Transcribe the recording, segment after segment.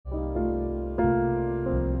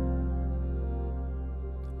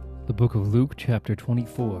The book of Luke, chapter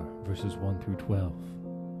 24, verses 1 through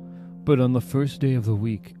 12. But on the first day of the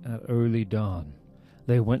week, at early dawn,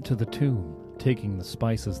 they went to the tomb, taking the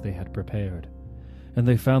spices they had prepared. And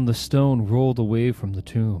they found the stone rolled away from the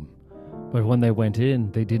tomb. But when they went in,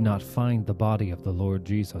 they did not find the body of the Lord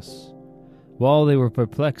Jesus. While they were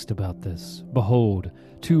perplexed about this, behold,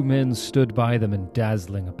 two men stood by them in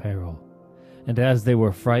dazzling apparel. And as they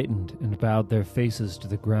were frightened and bowed their faces to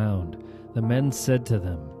the ground, the men said to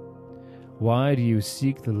them, "Why do you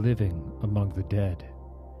seek the living among the dead?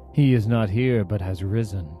 He is not here, but has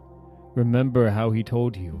risen. Remember how he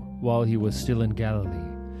told you, while he was still in Galilee,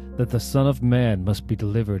 that the Son of Man must be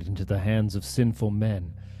delivered into the hands of sinful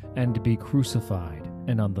men, and be crucified,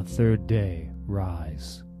 and on the third day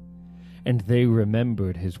rise." And they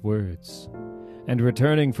remembered his words. And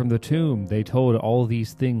returning from the tomb, they told all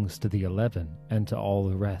these things to the 11 and to all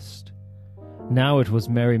the rest. Now it was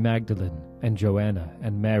Mary Magdalene, and Joanna,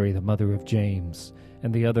 and Mary the mother of James,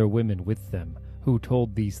 and the other women with them, who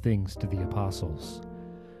told these things to the apostles.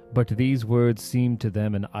 But these words seemed to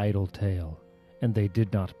them an idle tale, and they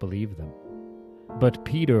did not believe them. But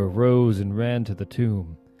Peter rose and ran to the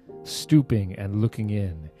tomb. Stooping and looking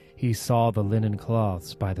in, he saw the linen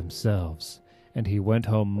cloths by themselves, and he went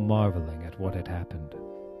home marveling at what had happened.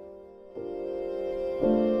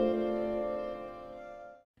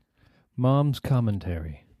 Mom's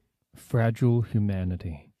Commentary. Fragile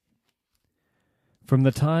Humanity. From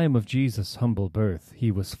the time of Jesus' humble birth,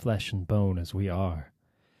 he was flesh and bone as we are.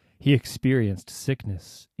 He experienced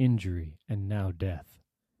sickness, injury, and now death.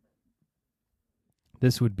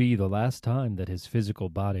 This would be the last time that his physical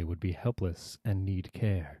body would be helpless and need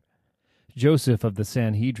care. Joseph of the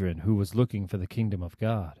Sanhedrin, who was looking for the kingdom of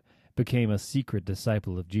God, became a secret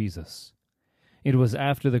disciple of Jesus. It was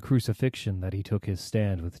after the crucifixion that he took his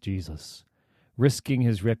stand with Jesus. Risking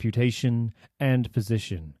his reputation and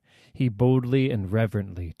position, he boldly and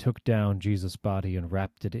reverently took down Jesus' body and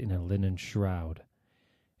wrapped it in a linen shroud.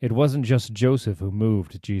 It wasn't just Joseph who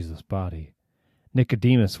moved Jesus' body.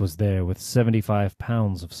 Nicodemus was there with 75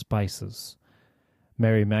 pounds of spices.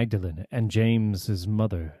 Mary Magdalene and James's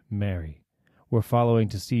mother, Mary, were following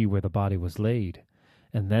to see where the body was laid,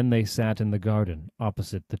 and then they sat in the garden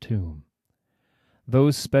opposite the tomb.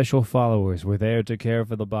 Those special followers were there to care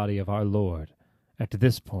for the body of our Lord, at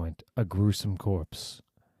this point a gruesome corpse.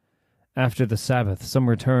 After the Sabbath, some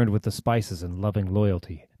returned with the spices in loving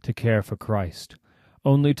loyalty to care for Christ,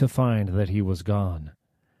 only to find that he was gone.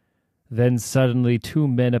 Then suddenly 2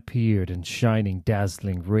 men appeared in shining,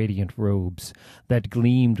 dazzling, radiant robes that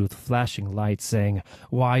gleamed with flashing lights, saying,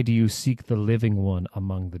 "Why do you seek the living one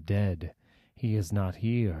among the dead? He is not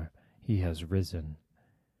here, he has risen."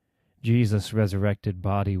 Jesus' resurrected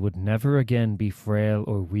body would never again be frail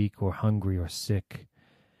or weak or hungry or sick.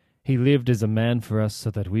 He lived as a man for us so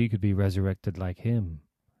that we could be resurrected like him,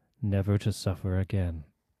 never to suffer again.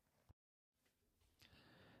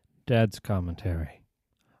 Dad's Commentary.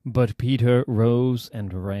 But Peter rose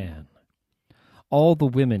and ran. All the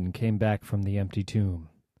women came back from the empty tomb.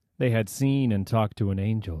 They had seen and talked to an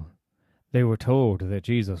angel. They were told that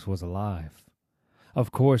Jesus was alive.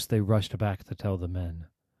 Of course they rushed back to tell the men.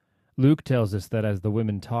 Luke tells us that as the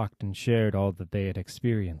women talked and shared all that they had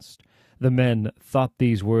experienced, the men thought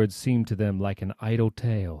these words seemed to them like an idle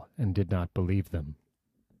tale and did not believe them.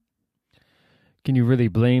 Can you really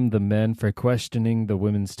blame the men for questioning the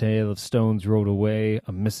women's tale of stones rolled away,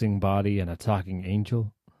 a missing body, and a talking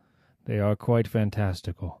angel? They are quite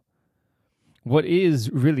fantastical. What is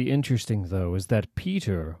really interesting, though, is that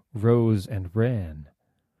Peter rose and ran.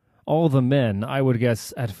 All the men, I would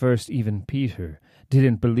guess at first even Peter,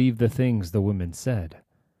 didn't believe the things the women said.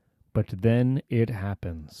 But then it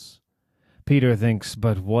happens. Peter thinks,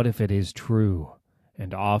 but what if it is true?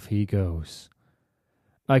 And off he goes.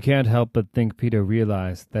 I can't help but think Peter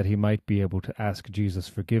realized that he might be able to ask Jesus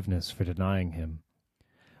forgiveness for denying him.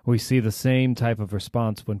 We see the same type of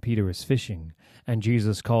response when Peter is fishing, and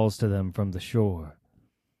Jesus calls to them from the shore.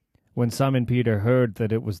 When Simon Peter heard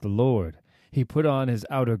that it was the Lord, he put on his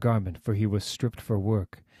outer garment, for he was stripped for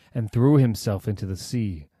work, and threw himself into the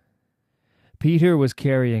sea. Peter was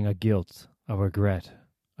carrying a guilt, a regret,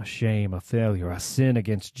 a shame, a failure, a sin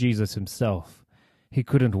against Jesus himself. He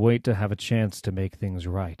couldn't wait to have a chance to make things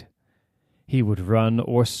right. He would run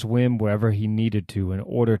or swim wherever he needed to in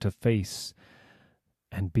order to face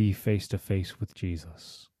and be face to face with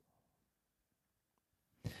Jesus.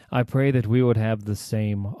 I pray that we would have the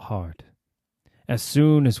same heart. As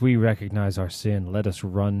soon as we recognize our sin, let us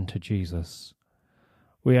run to Jesus.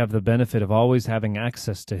 We have the benefit of always having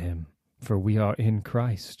access to him, for we are in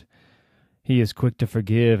Christ. He is quick to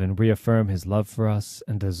forgive and reaffirm his love for us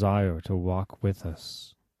and desire to walk with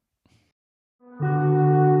us.